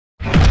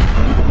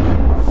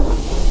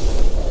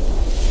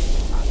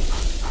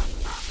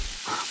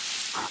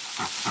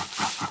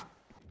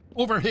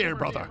Over here,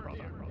 brother.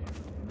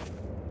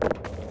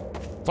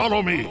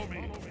 Follow me.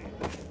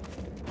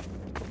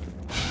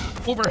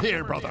 Over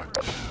here, brother.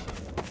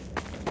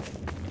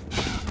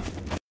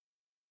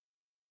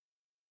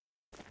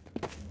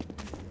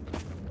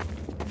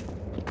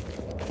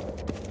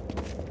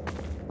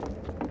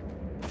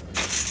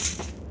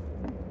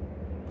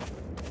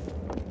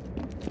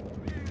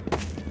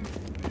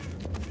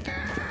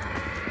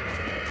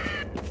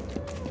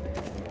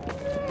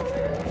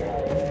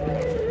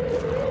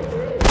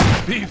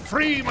 Be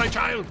free, my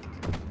child!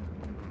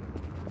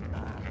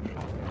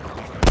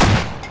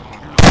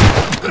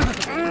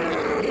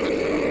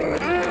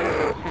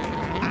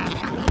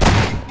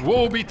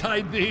 Woe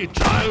betide thee,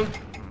 child!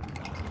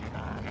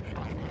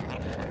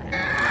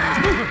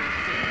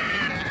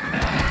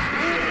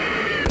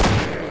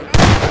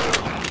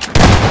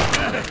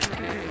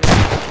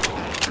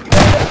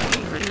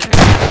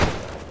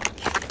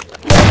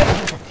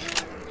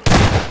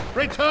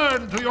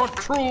 Return to your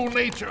true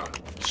nature!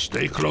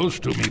 Stay close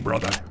to me,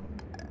 brother.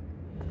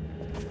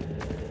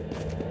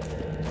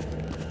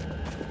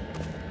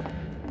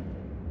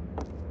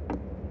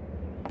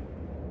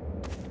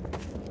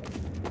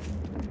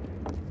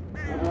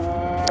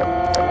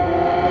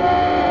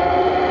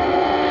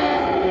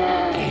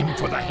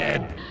 For the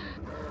head.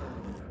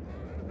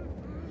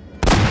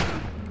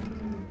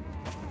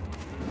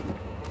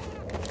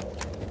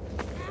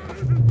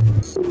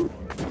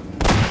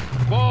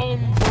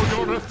 Balm for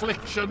your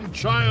affliction,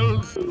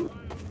 child.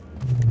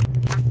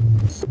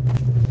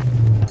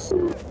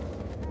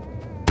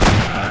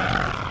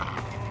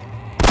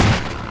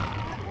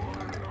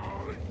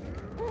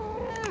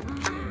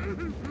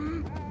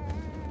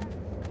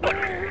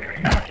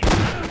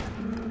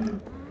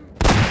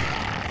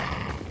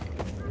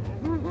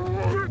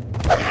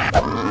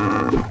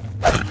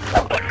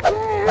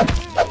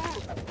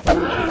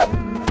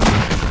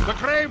 The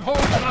grave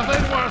holds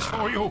nothing worse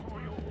for you.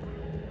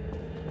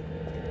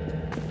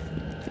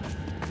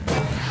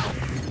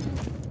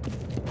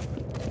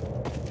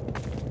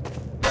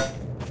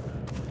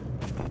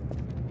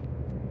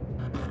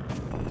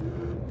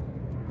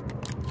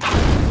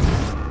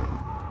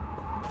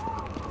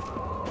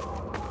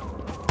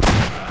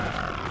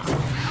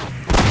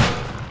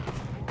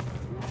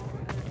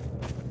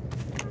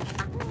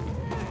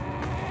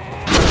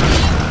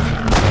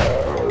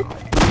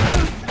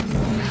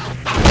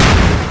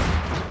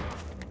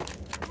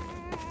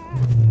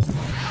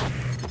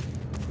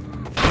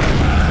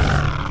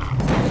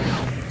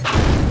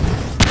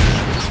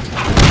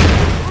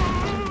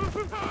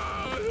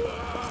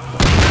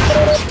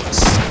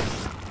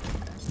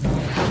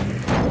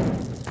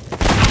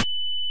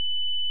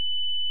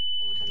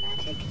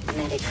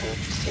 Medical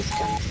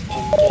systems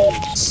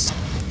engaged.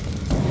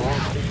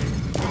 Morphine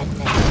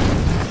administered.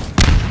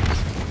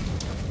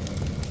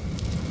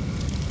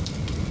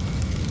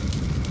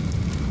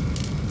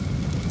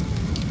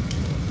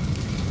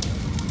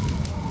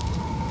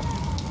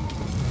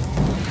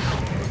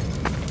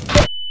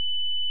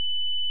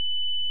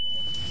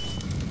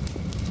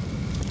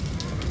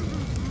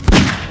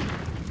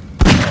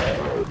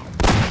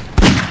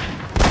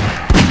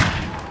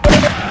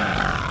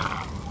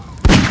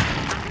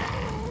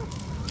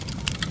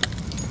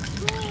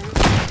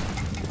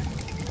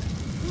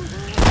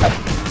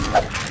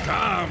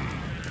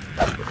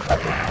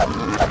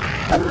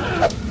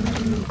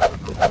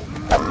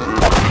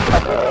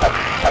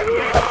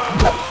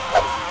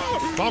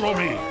 Follow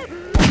me.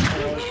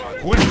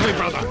 Quickly,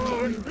 brother.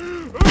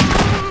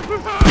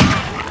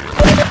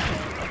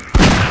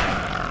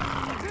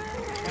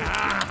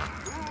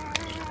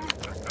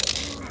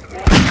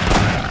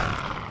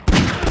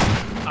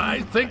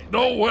 I think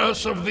no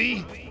worse of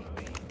thee.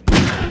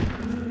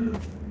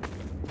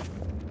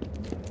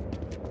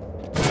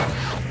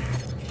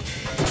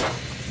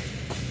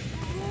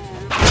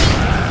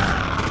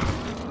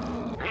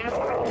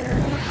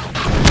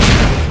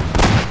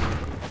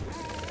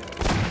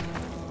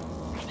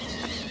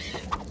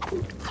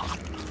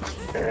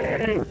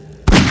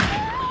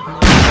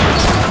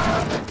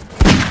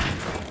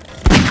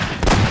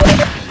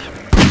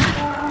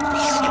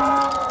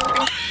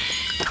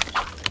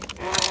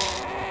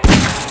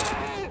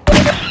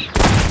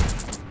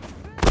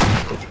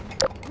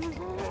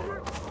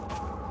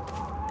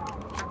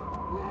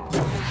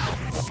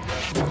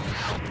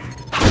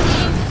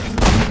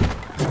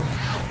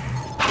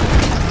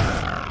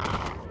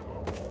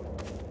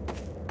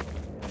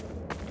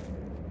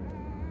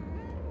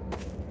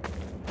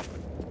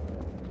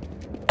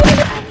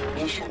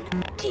 Ammunition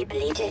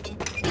depleted.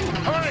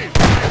 Hurry!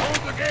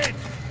 Hold the gate!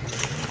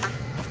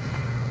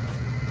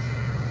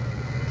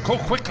 Go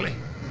quickly!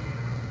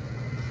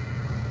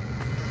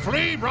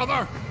 Flee,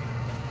 brother!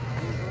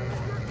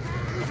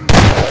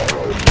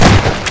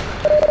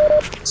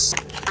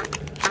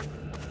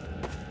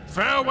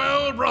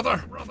 Farewell,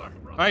 brother!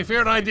 I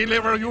fear I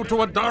deliver you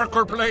to a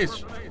darker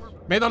place.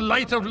 May the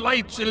light of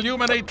lights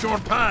illuminate your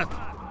path.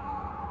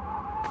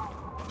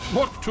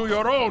 Look to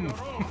your own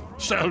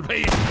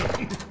salvation.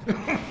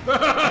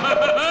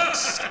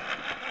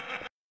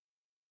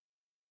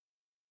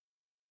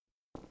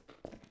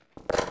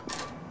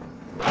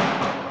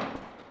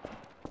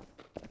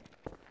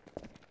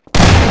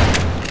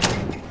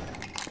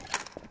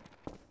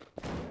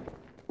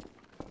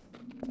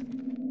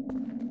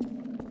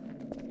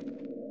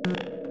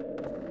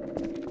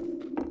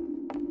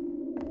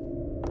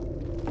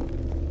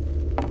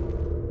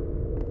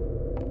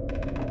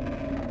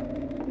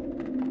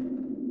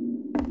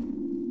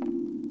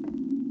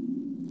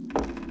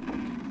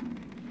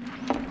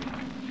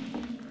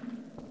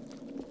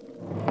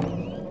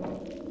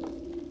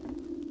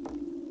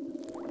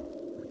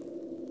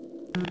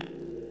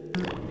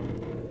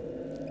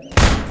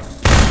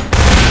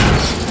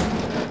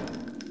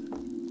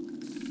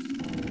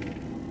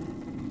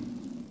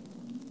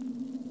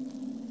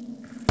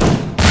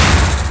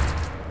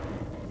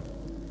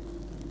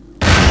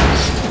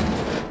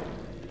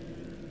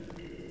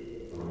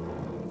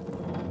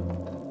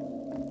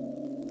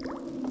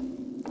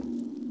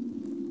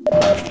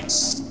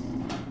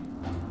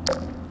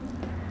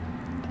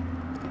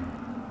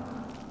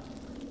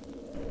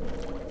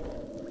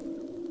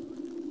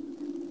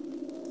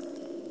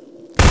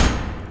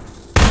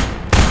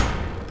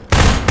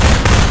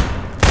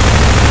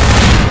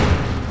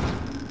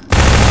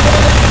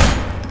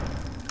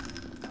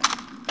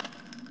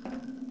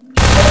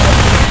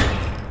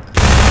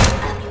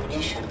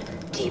 Ammunition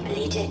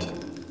depleted.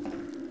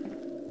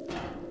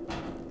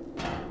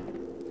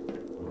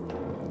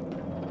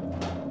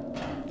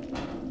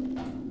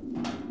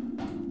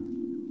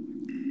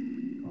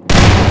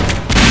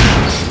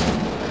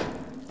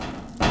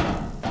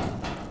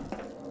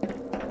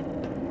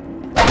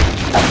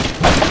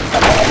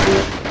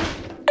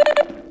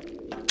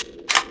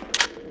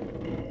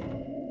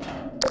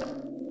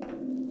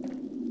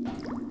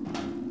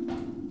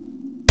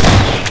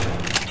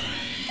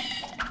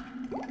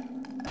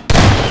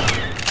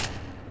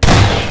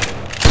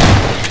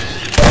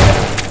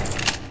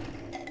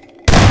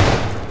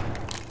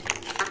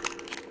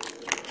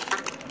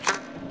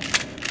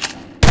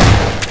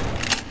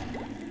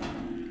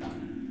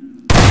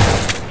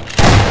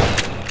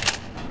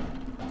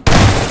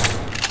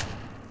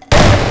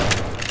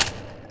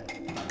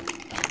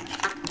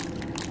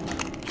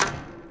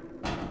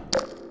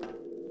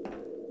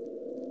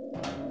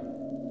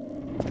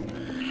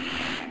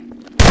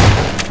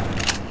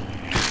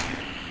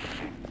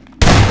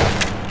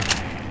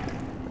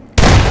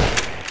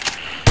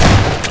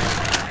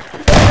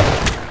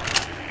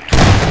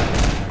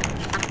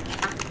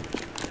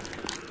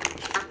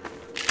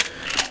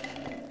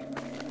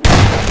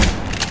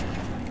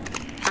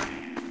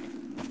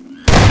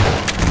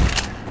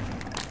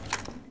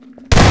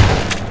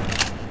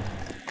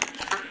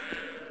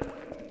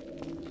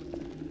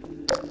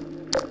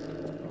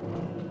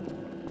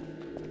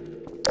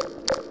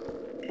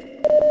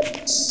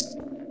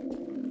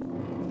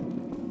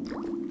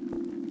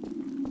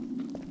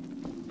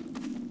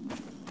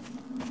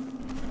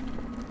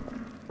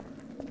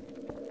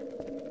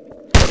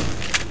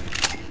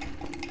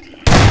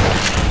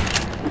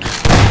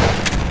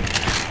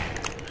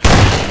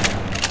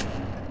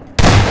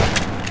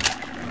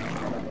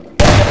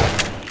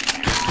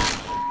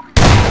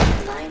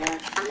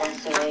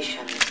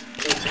 Lacerations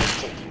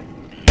detected.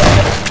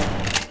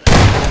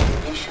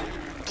 Ammunition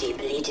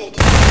depleted.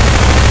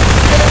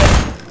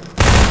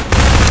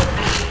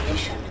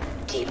 Ammunition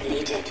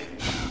depleted.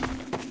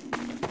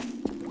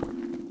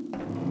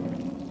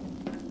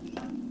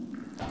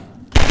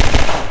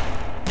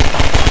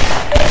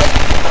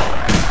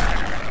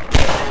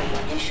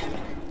 Ammunition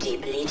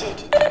depleted.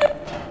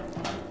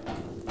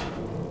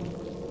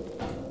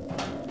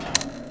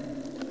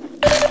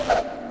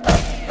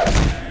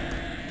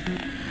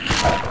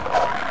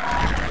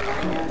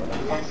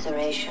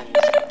 Lacerations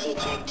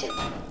detected.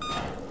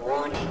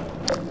 Warning.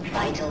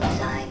 Vital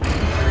sign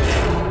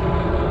visible.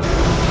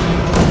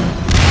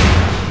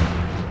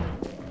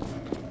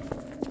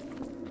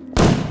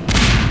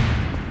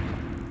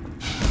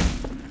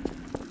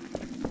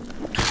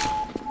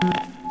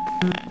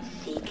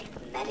 Seek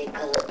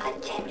medical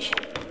attention.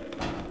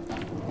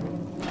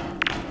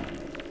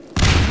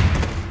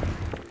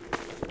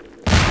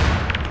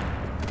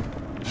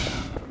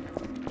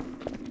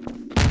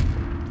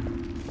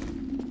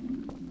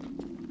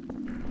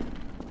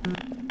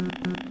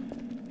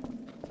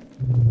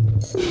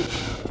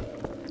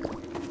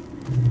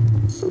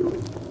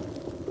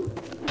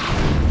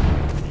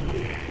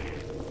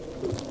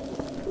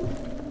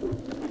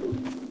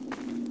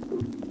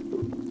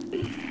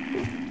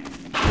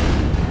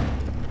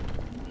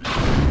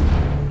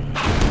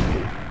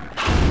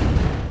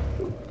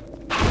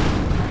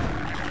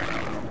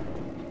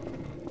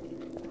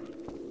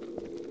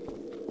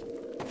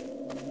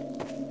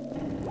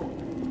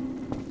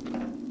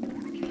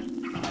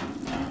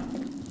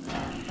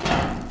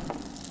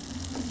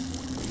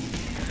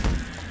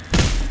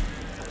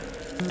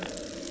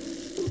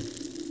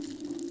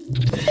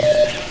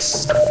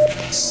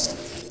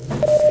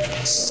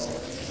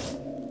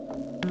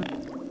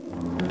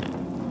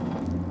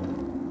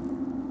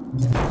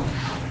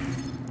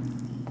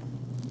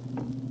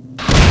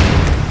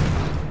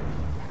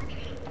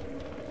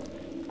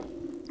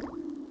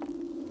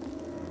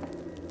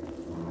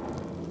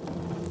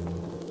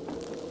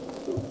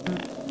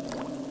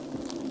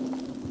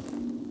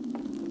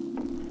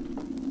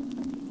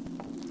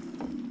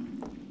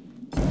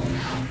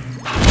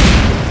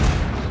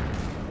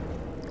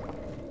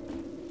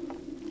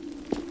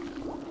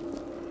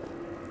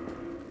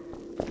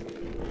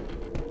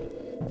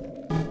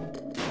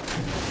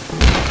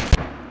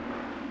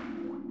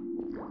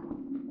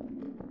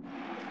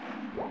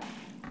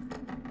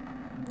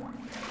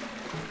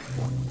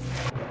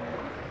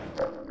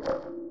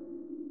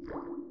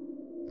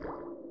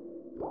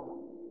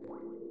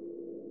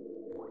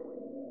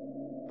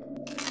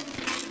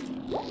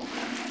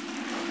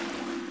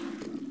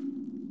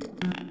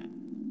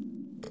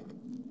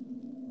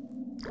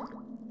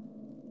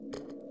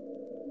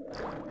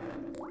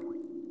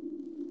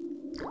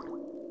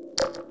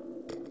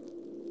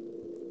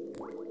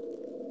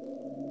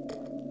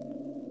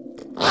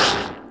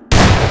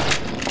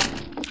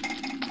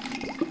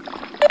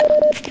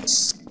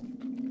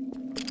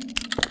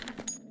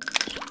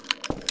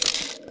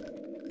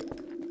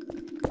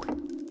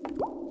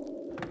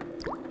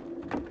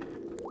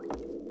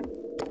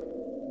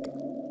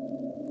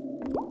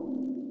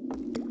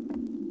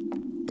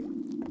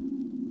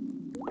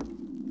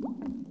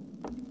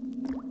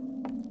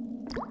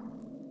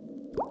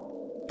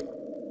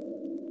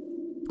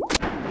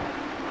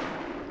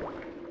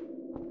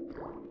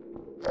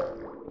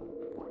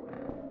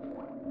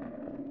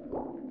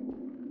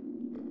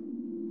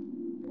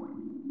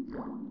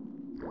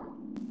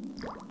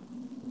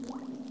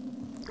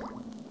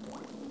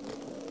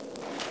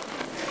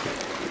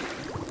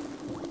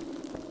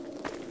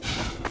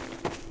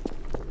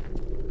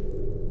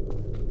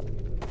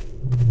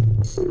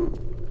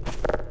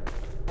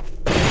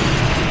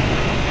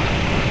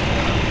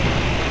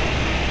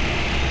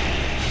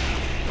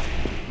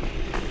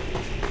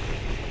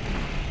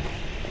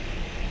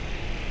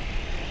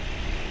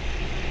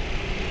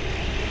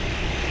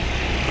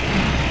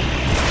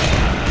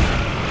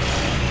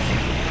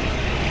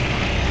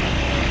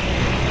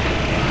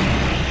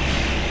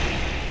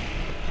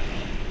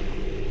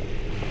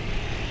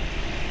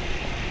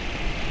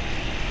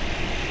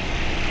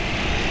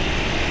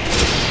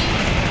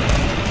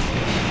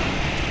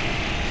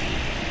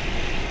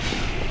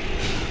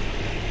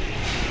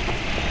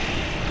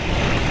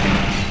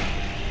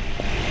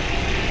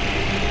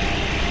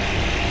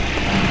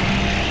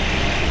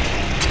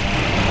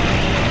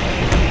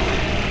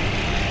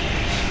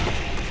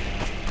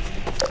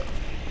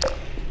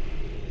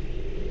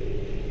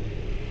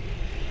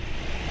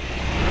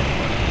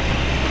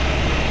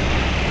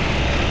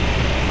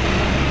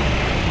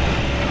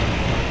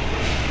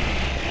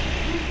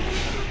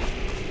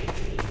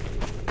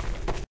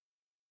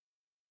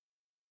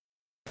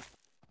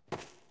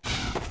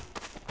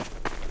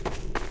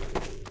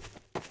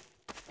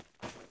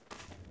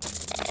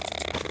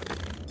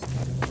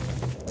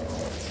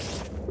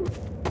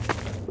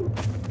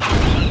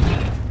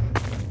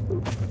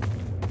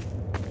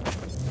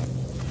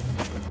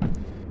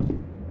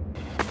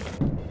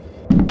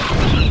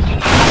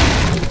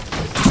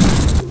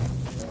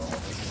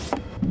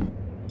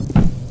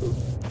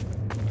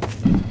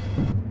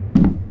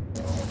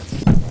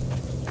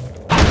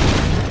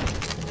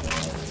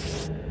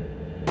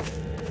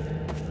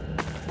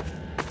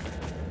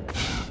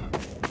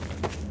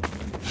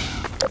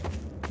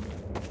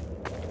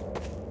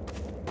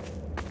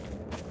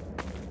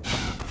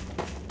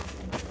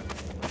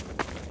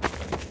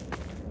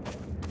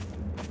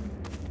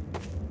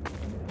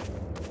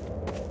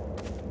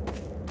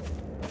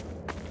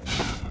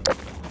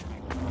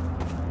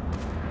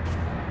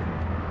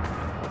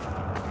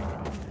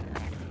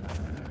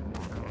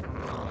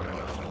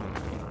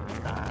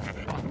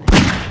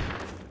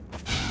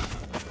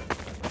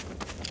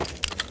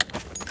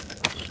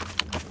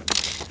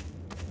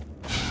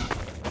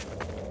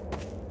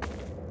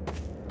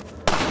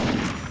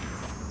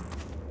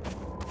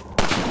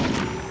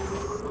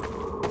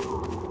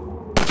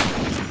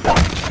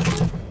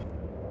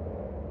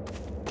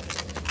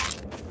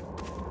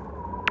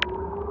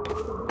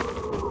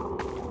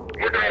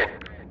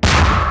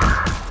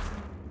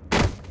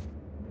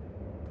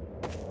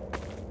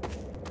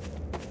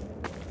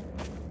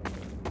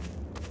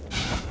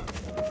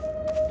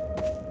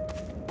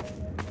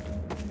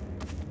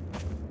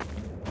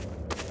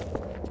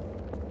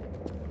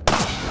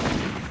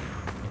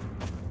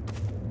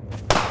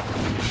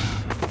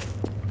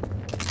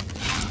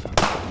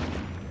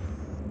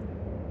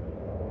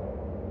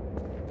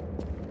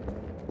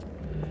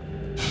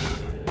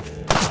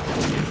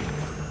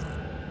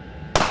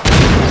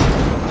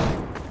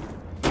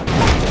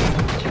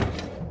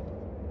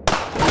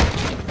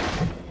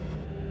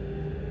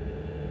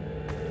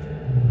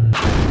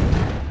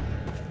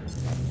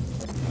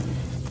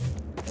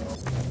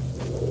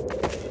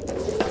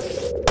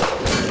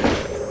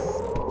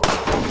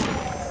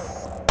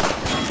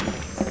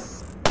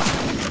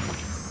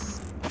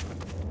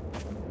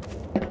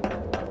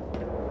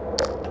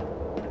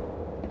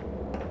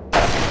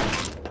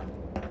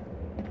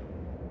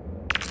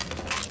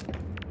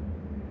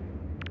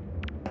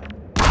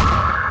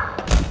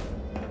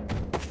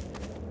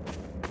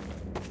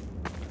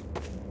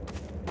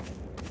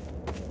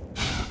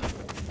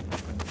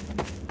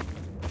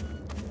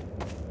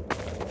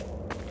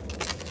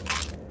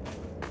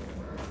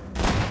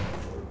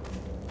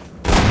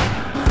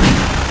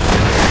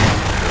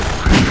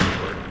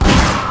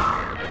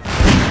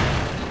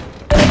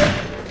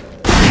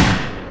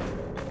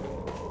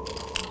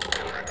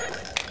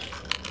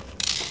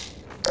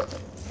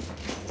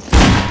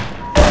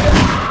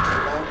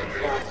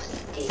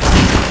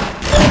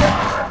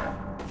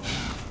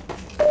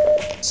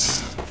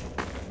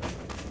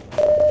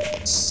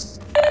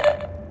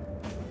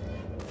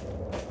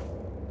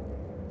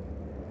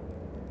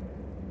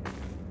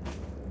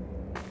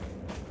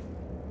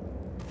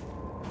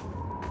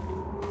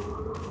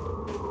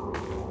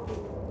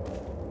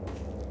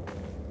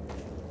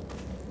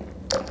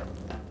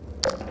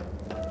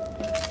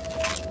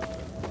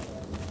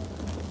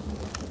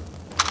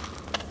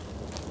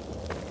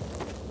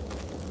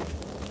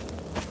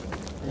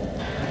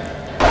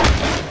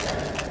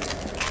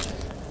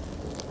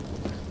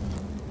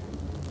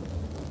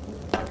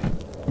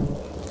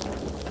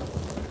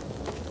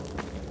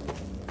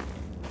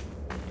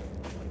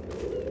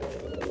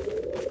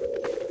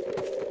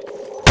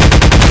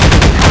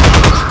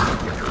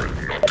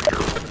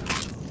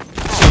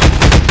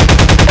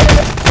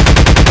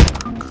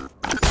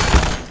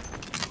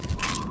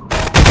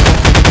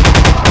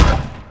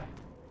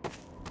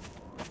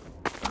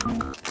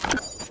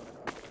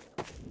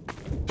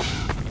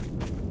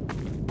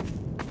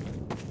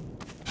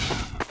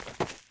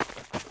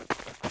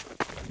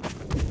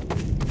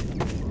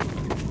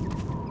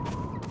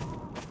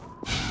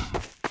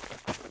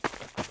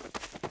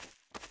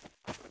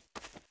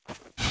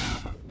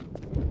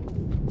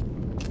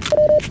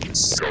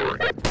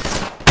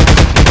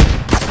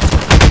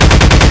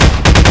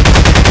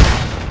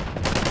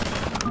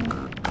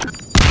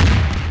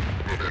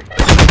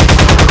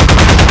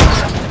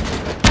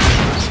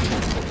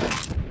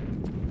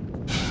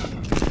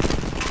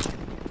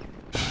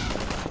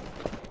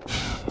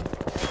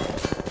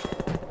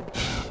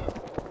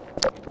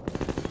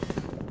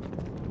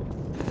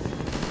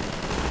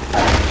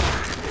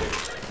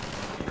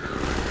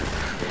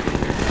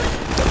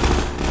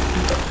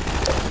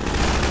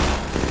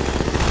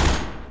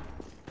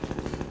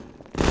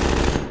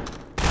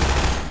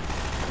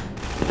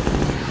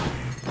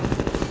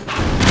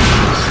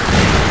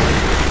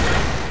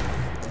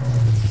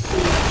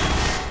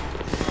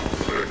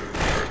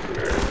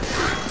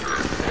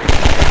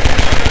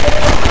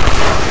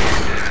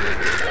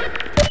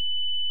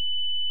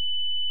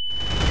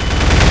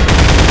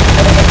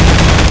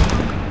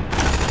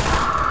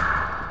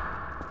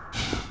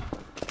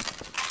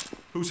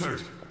 Who's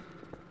hurt?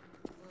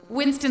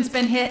 Winston's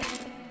been hit.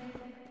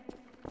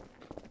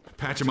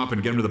 Patch him up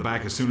and get him to the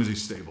back as soon as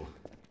he's stable.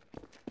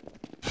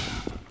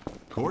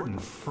 Gordon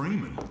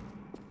Freeman?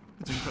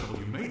 It's incredible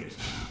you made it.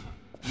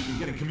 You've been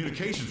getting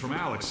communications from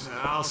Alex.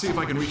 I'll see if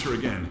I can reach her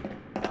again.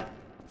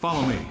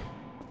 Follow me.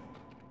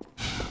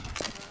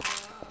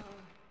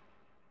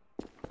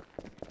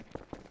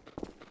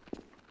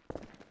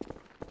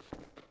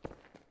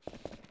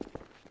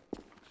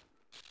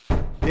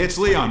 It's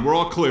Leon. We're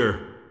all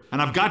clear.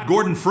 And I've got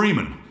Gordon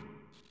Freeman.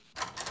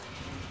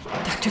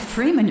 Dr.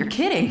 Freeman, you're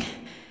kidding.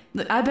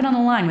 Look, I've been on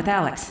the line with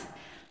Alex.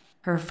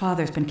 Her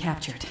father's been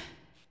captured.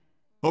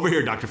 Over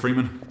here, Dr.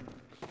 Freeman.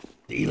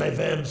 The Eli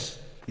Vance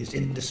is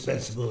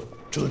indispensable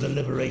to the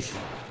liberation.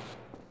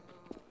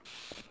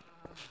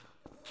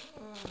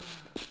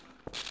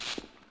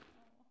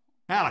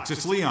 Alex,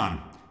 it's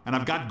Leon. And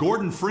I've got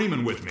Gordon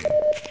Freeman with me.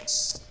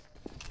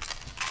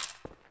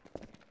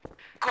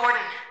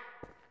 Gordon,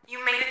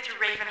 you made it through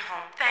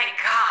Ravenholm. Thank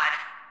God.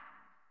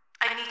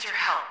 I need your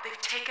help. They've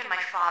taken my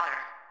father.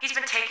 He's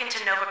been taken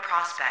to Nova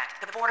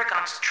Prospect. The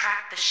Vortigaunts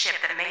tracked the ship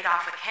that made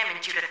off with him and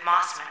Judith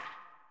Mossman.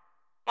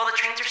 While the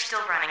trains are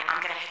still running,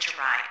 I'm gonna hitch a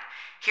ride.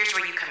 Here's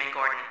where you come in,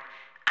 Gordon.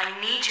 I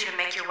need you to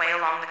make your way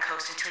along the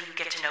coast until you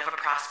get to Nova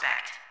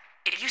Prospect.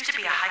 It used to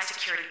be a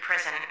high-security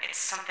prison.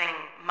 It's something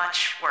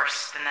much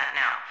worse than that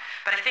now.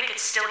 But I think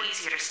it's still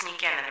easier to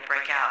sneak in than to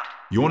break out.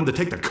 You wanted to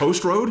take the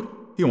coast road?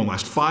 He won't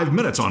last 5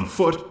 minutes on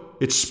foot.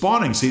 It's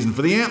spawning season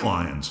for the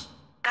antlions.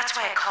 That's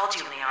why I called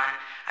you, Leon.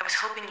 I was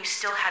hoping you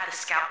still had the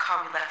scout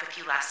car we left with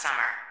you last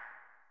summer.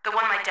 The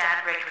one my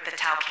dad rigged with the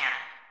Tau cannon.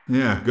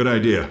 Yeah, good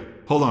idea.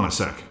 Hold on a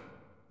sec.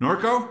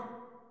 Norco?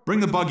 Bring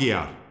the buggy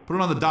out. Put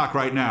it on the dock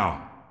right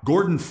now.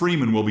 Gordon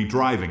Freeman will be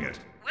driving it.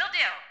 Will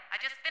do. I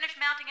just finished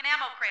mounting an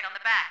ammo crate on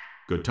the back.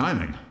 Good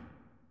timing.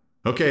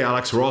 Okay,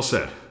 Alex, we're all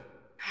set.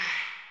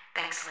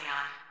 Thanks,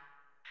 Leon.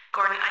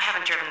 Gordon, I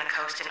haven't driven the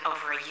coast in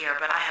over a year,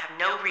 but I have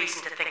no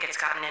reason to think it's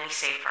gotten any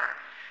safer.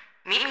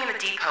 Meet me in the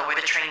depot where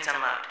the trains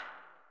unload.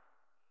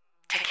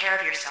 Take care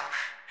of yourself,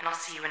 and I'll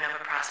see you in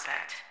Nova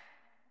Prospect.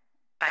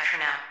 Bye for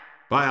now.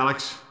 Bye,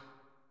 Alex.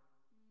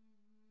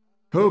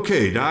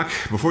 Okay, Doc.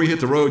 Before you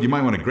hit the road, you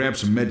might want to grab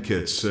some med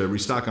kits,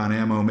 restock on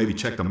ammo, maybe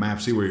check the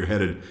map, see where you're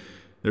headed.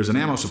 There's an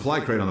ammo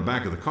supply crate on the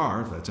back of the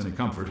car, if that's any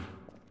comfort.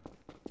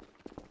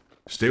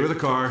 Stay with the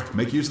car,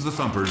 make use of the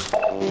thumpers.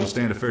 You'll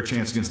stand a fair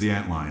chance against the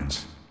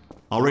antlions.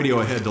 I'll radio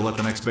ahead to let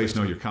the next base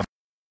know you're coming.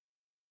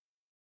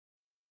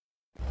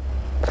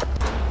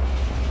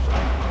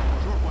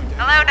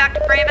 Hello,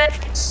 Dr. Freeman.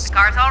 The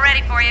car's all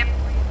ready for you.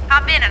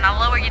 Hop in and I'll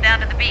lower you down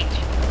to the beach.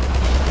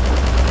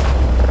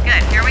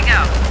 Good, here we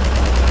go.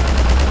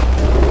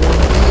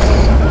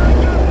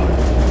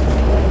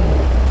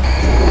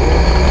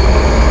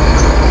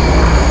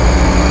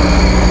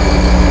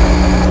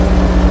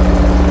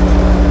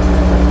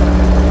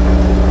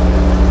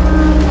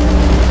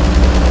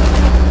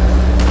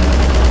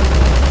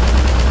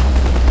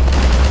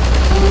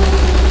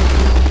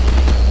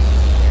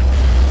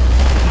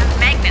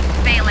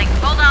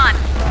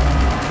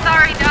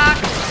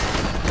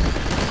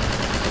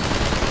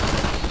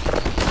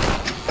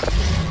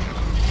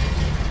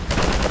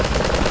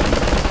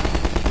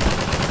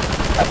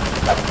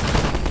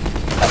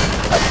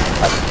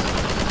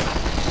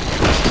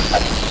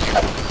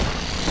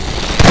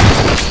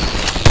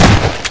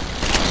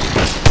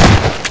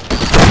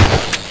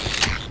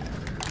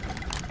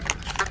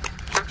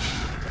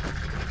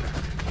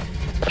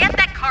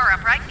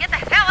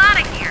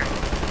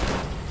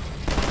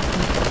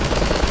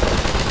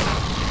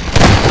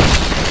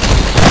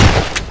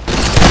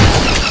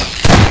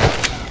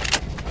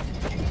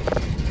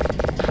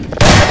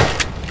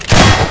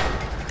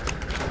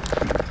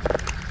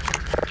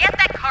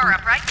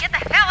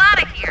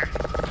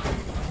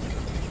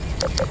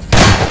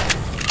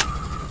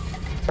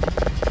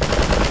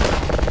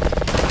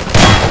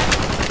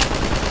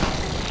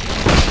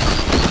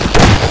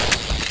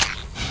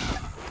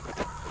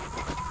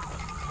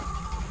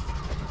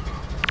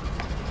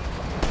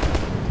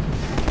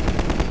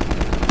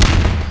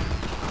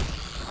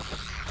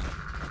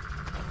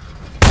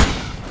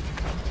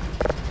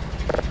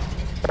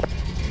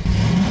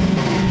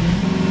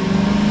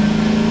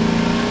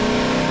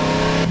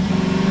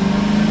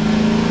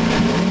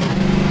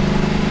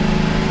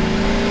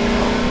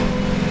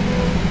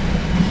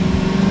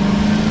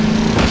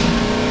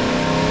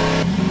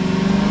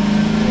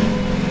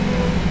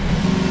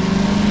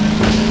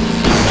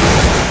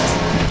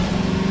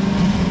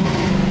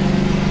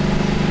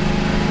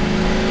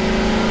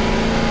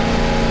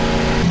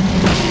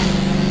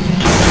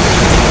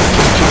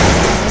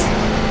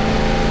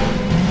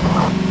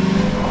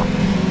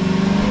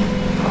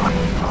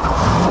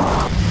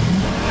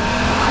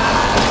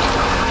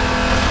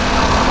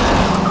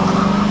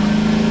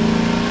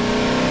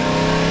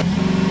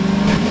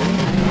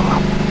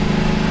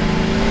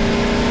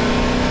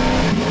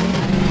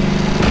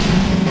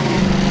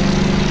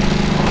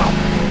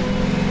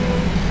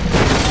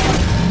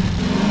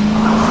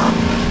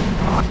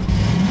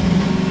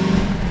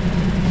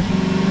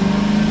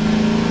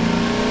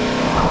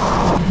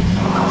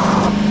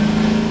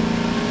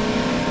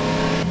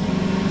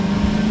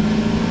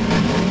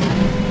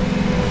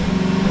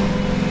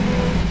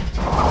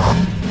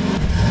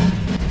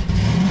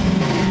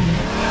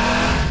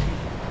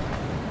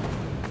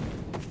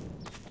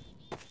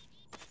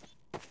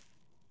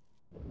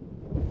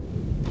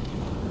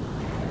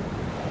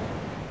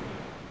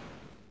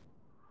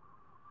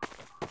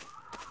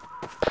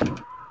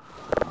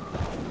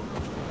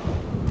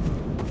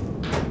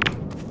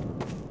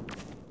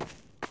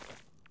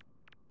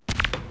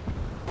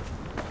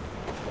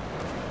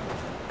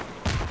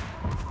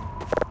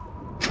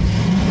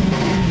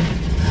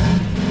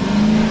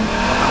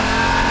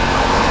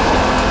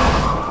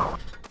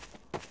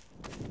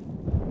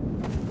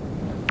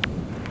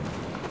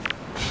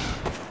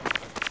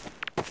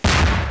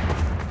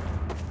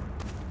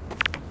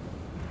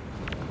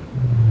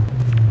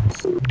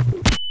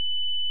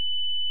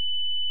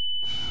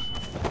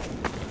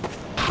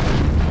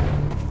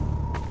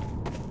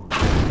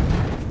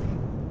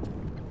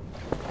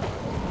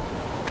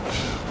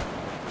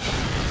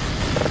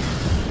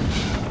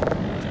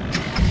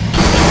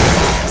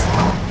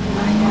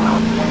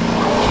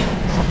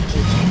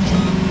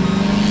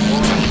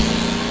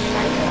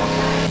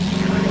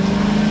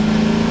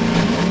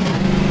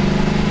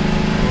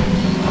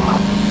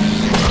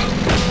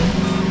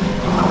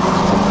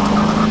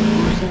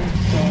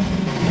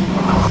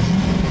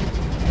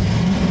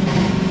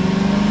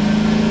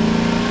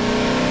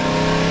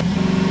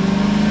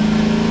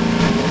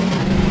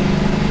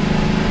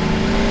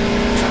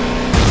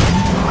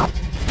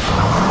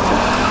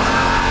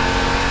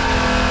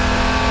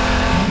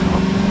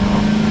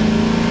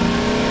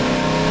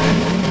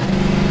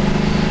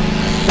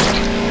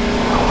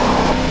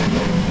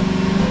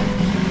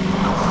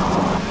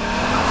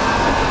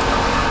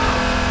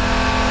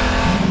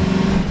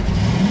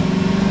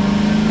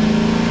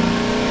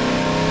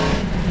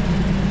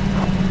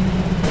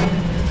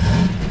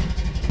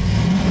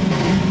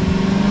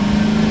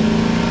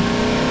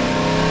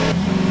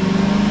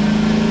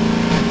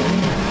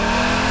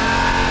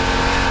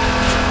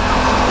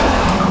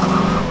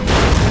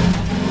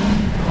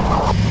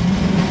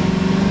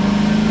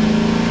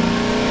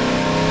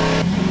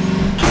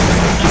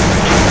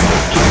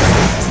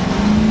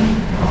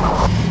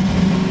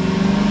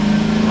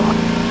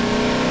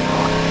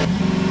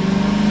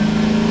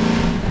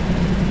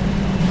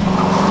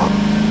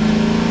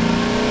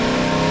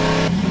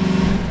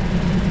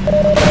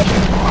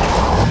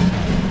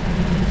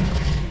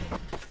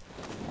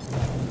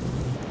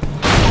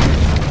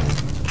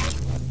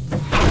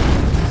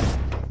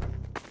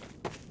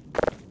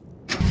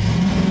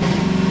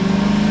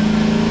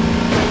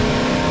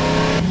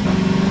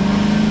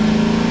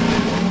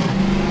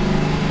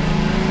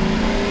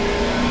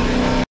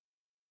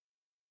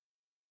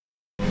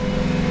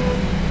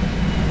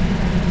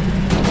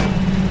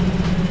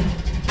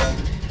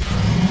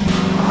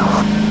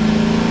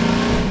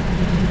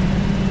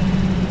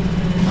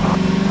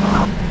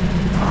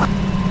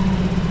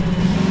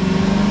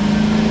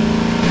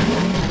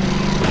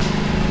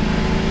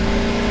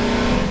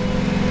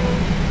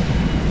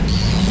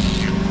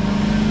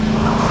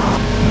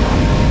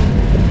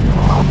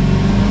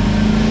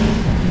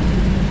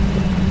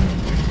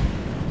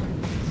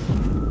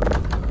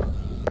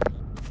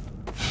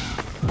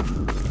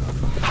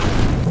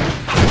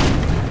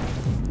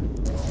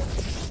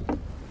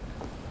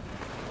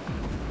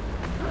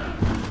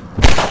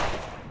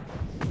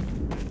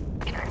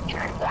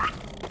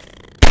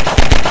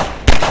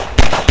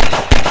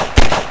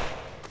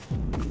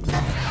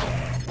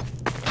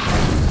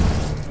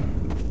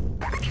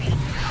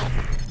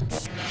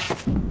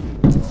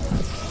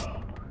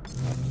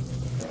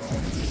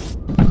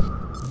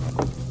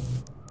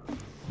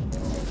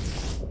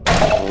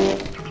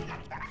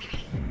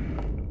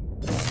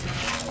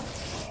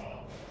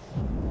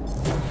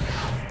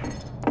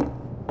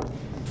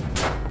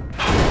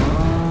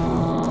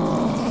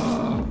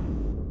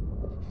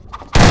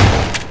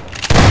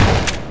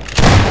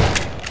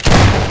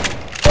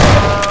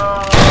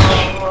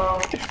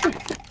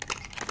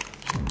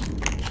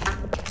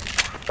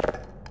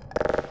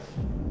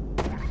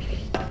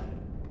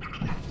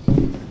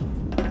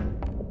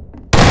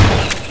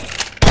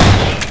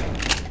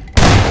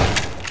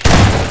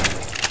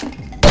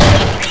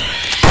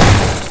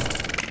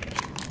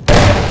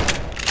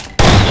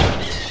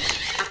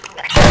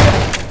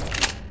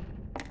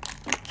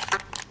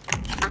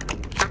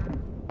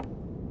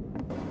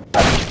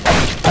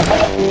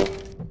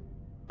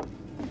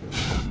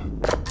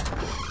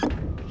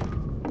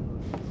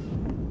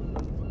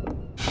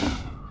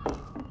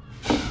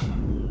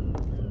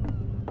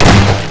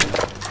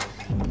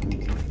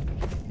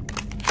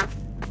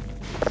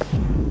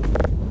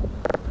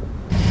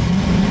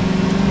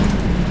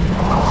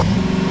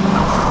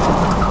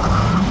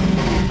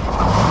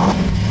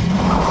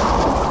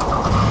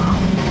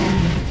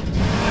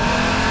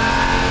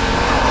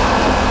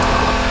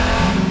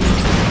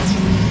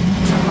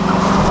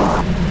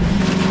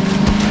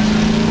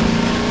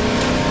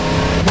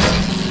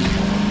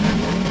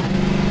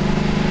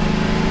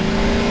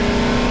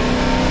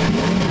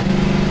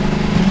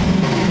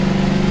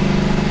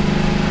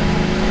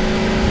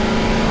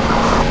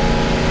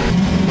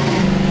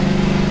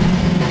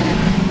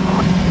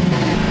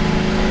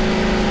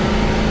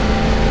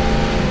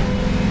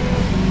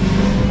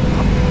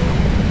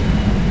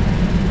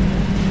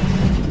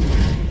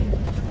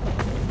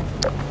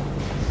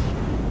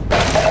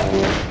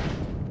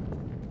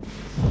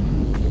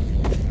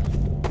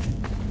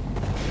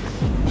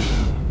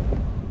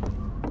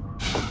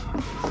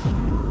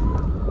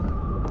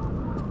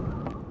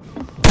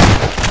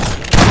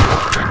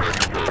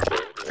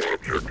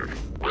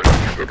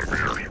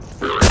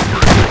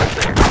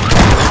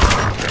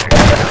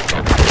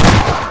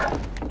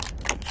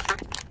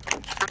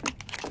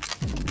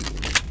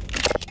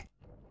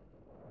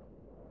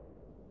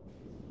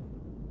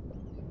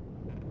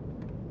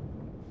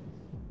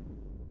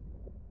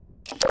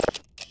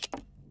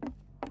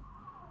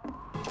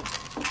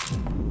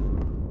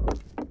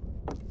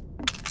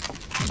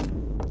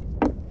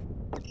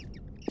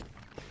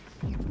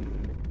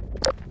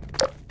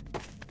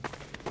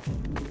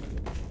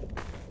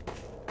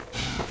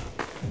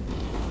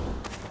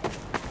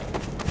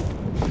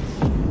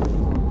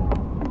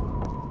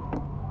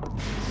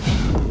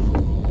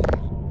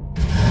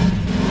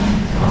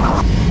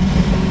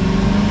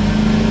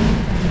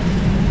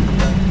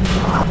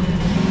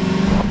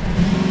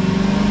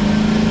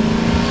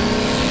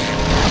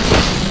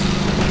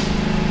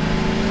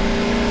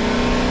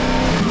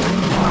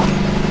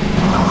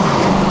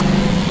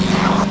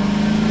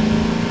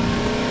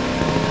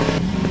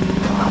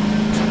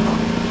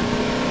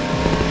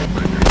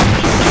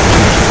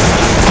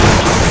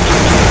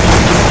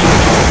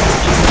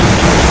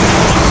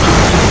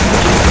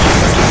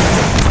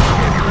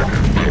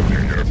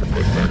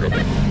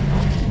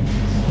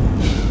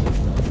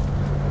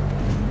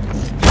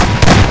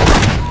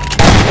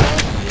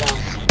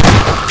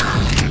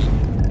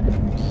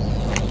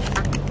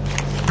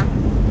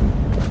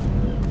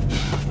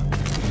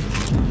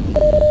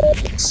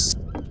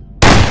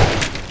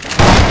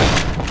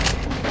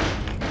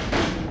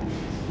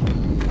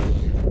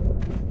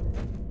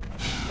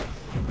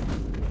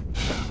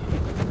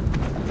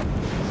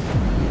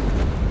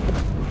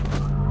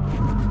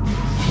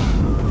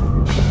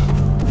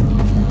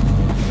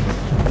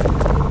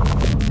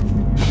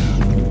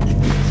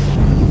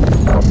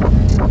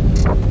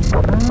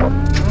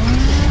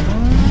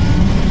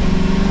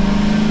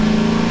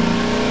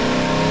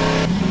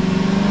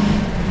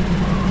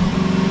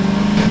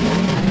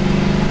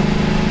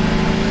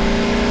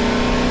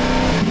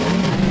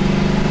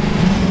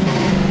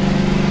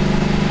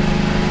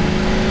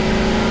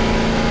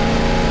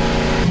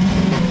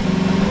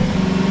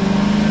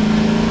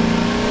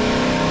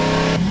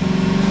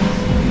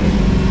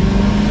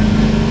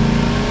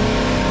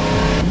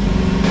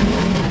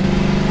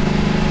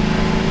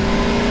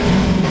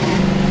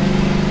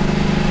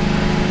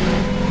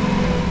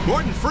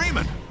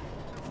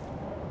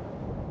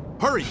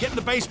 Hurry, get in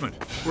the basement.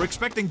 We're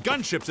expecting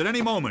gunships at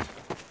any moment.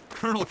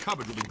 Colonel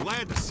Cupboard will be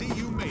glad to see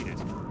you made it.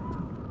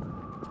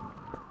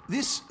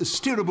 This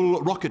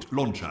steerable rocket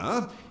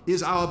launcher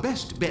is our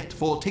best bet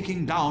for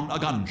taking down a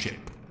gunship.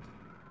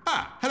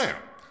 Ah, hello.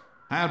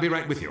 I'll be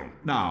right with you.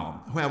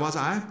 Now, where was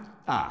I?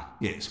 Ah,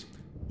 yes.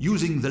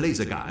 Using the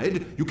laser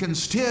guide, you can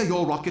steer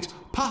your rocket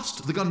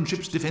past the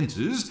gunship's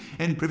defenses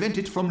and prevent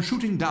it from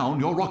shooting down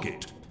your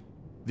rocket.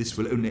 This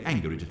will only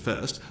anger it at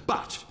first,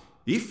 but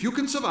if you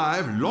can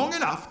survive long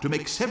enough to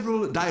make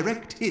several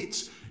direct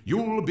hits,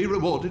 you'll be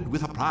rewarded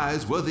with a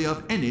prize worthy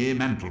of any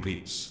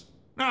mantelpiece.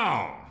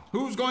 Now,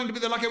 who's going to be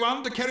the lucky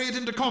one to carry it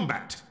into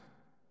combat?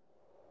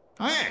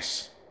 Ah,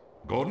 yes,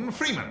 Gordon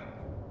Freeman.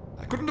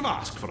 I couldn't have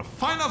asked for a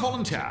finer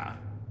volunteer.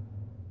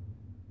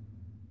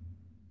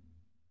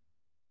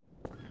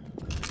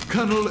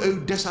 Colonel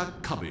Odessa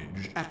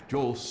Cubbage at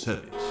your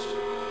service.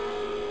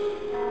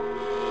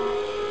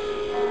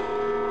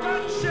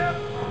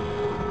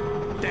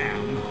 Gunship!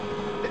 Damn.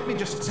 Let me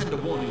just send a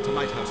warning to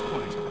Lighthouse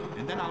Point,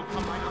 and then I'll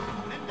come right up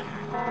and lend a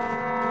hand.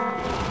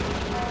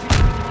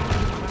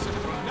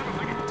 Never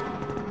forget.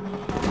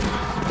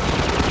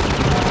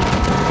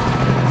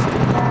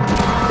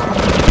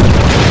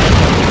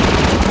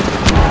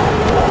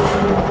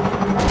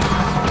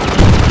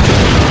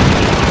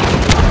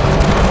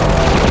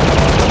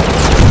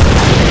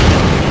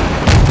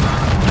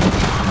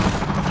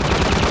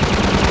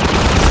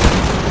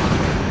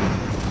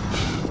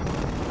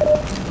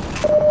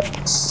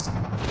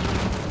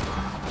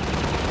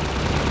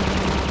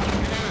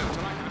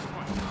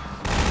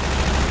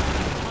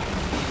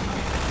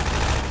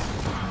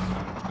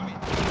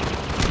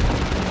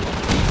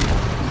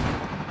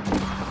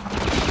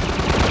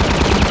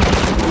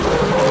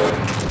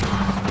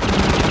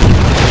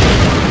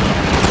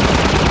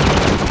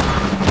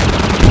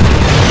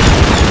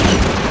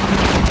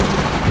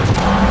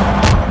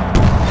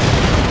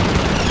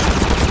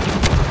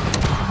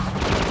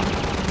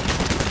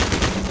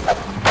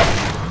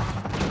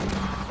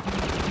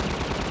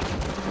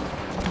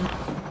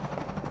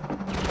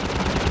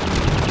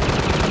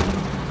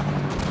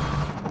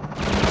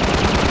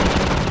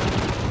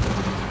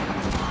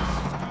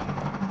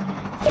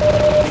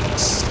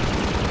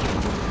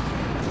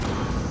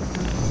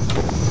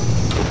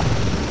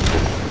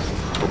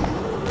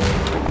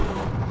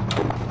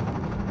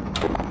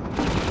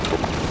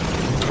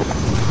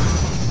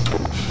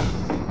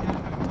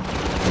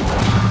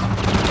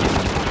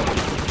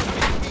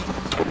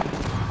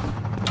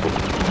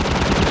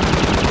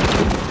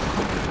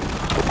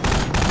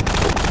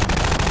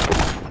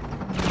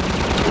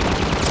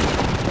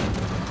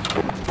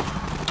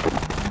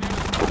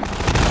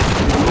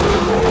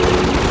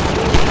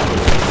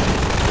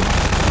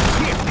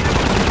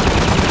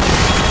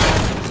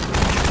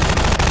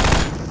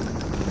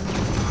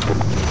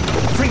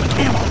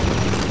 ammo!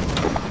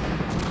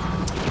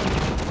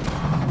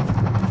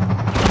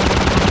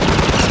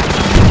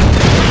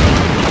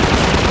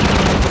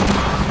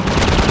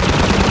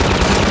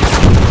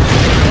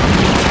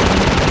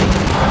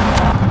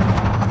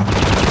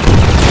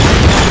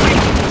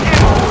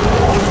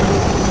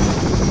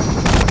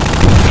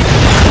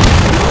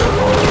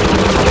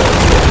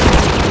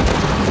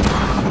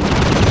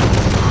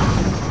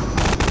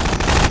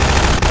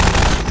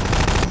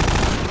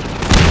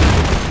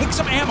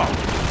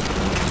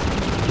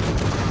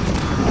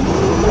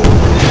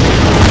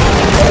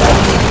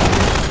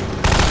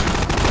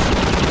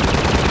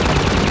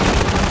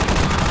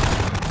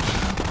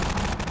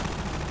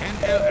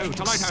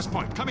 To Lighthouse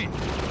Point. Come in.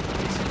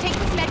 Take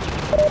this med.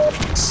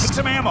 Take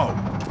some ammo.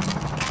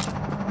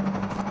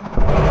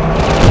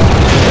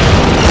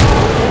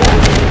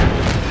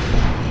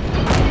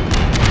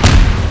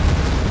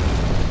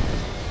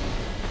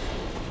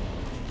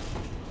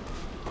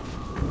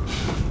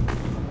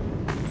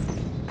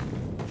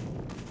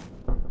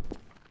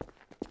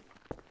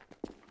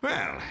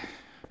 Well,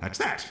 that's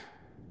that.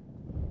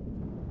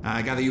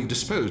 I gather you've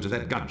disposed of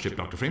that gunship,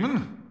 Dr.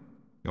 Freeman.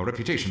 Your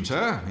reputation,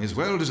 sir, is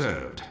well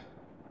deserved.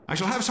 I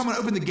shall have someone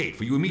open the gate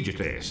for you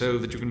immediately, so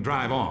that you can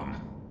drive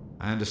on.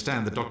 I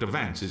understand that Dr.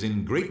 Vance is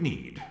in great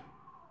need.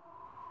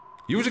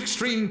 Use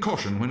extreme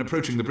caution when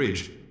approaching the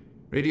bridge.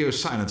 Radio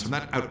silence from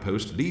that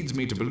outpost leads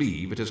me to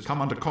believe it has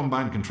come under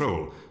Combine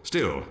control.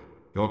 Still,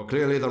 you're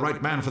clearly the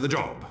right man for the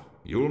job.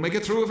 You'll make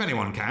it through if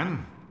anyone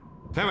can.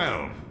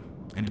 Farewell.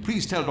 And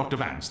please tell Dr.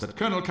 Vance that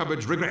Colonel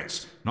Cubbage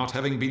regrets not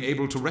having been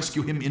able to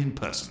rescue him in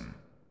person.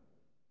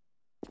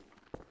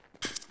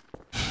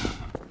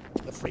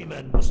 The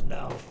Freeman must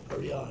now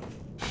hurry on.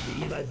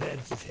 The Eli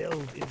Vance is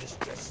held in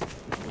distress.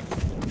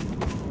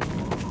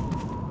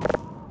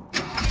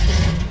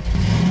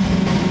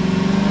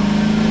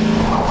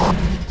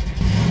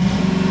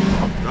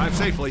 Drive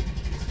safely.